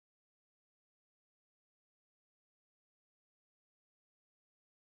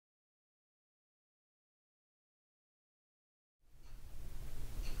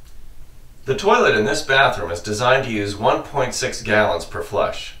The toilet in this bathroom is designed to use 1.6 gallons per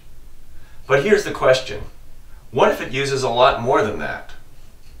flush. But here's the question. What if it uses a lot more than that?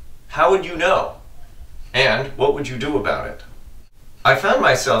 How would you know? And what would you do about it? I found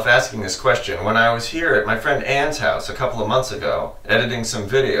myself asking this question when I was here at my friend Anne's house a couple of months ago, editing some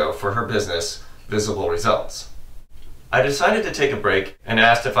video for her business, Visible Results. I decided to take a break and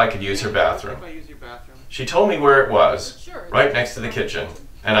asked if I could use her bathroom. She told me where it was, right next to the kitchen,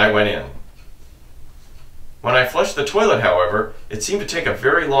 and I went in. When I flushed the toilet, however, it seemed to take a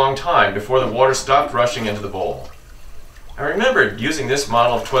very long time before the water stopped rushing into the bowl. I remembered using this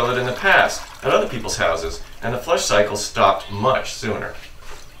model of toilet in the past at other people's houses, and the flush cycle stopped much sooner.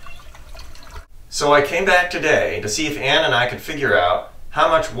 So I came back today to see if Anne and I could figure out how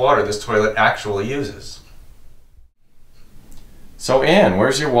much water this toilet actually uses. So Anne,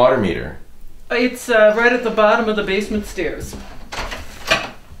 where's your water meter? It's right at the bottom of the basement stairs.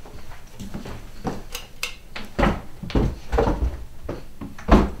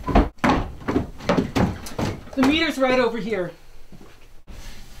 The meter's right over here.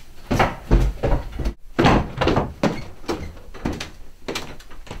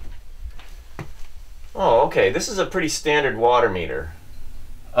 Oh, okay. This is a pretty standard water meter.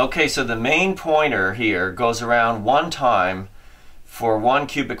 Okay, so the main pointer here goes around one time for 1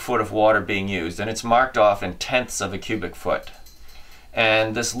 cubic foot of water being used, and it's marked off in tenths of a cubic foot.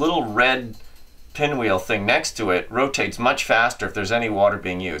 And this little red pinwheel thing next to it rotates much faster if there's any water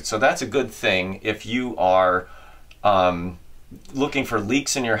being used. So that's a good thing if you are looking for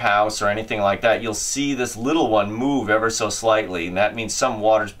leaks in your house or anything like that. You'll see this little one move ever so slightly, and that means some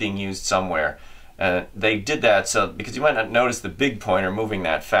water's being used somewhere. They did that so because you might not notice the big pointer moving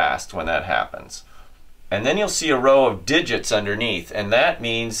that fast when that happens. And then you'll see a row of digits underneath, and that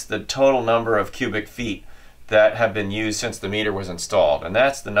means the total number of cubic feet that have been used since the meter was installed. And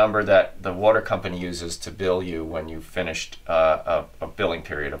that's the number that the water company uses to bill you when you've finished a billing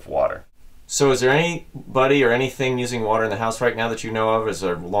period of water. So is there anybody or anything using water in the house right now that you know of? Is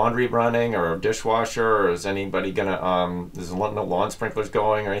there laundry running or a dishwasher, or is anybody gonna, is no lawn sprinklers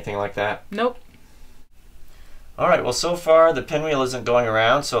going or anything like that? Nope. Alright, well so far the pinwheel isn't going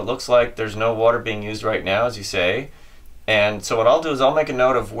around, so it looks like there's no water being used right now, as you say. And so what I'll do is I'll make a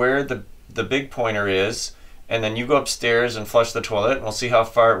note of where the big pointer is, and then you go upstairs and flush the toilet, and we'll see how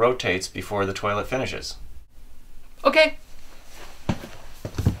far it rotates before the toilet finishes. Okay.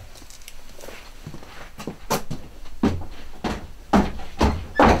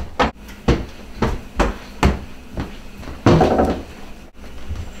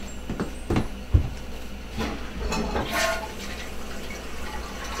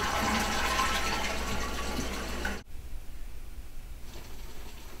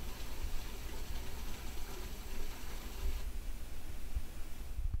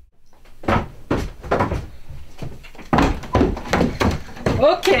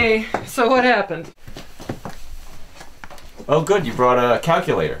 Okay, so what happened? Oh good, you brought a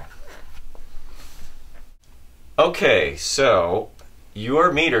calculator. Okay, so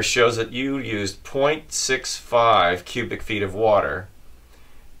your meter shows that you used 0.65 cubic feet of water,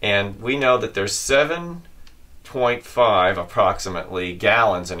 and we know that there's 7.5 approximately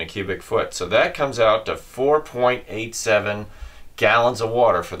gallons in a cubic foot, so that comes out to 4.87 gallons of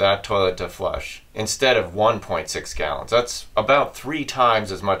water for that toilet to flush instead of 1.6 gallons. That's about 3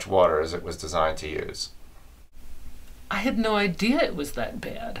 times as much water as it was designed to use. I had no idea it was that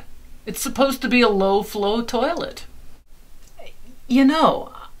bad. It's supposed to be a low-flow toilet. You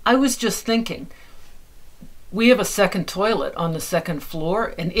know, I was just thinking, we have a second toilet on the second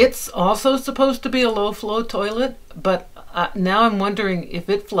floor, and it's also supposed to be a low-flow toilet, but now I'm wondering if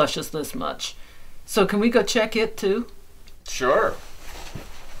it flushes this much. So can we go check it too? Sure.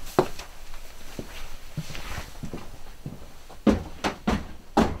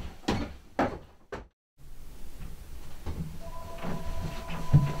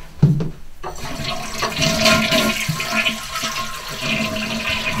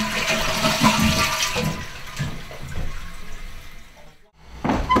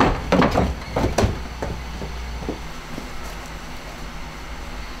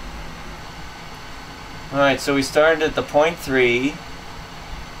 Alright, so we started at the 0.3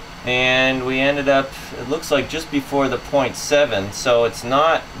 and we ended up, it looks like just before the 0.7, so it's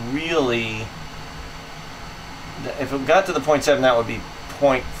not really, if it got to the 0.7 that would be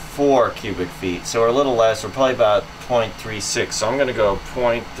 0.4 cubic feet, so we're a little less, we're probably about 0.36, so I'm going to go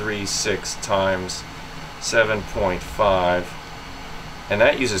 0.36 times 7.5, and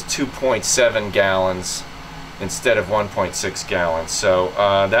that uses 2.7 gallons instead of 1.6 gallons. So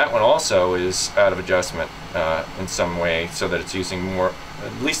that one also is out of adjustment in some way, so that it's using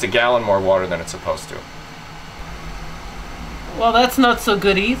at least a gallon more water than it's supposed to. Well, that's not so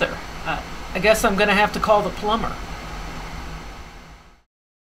good either. I guess I'm going to have to call the plumber.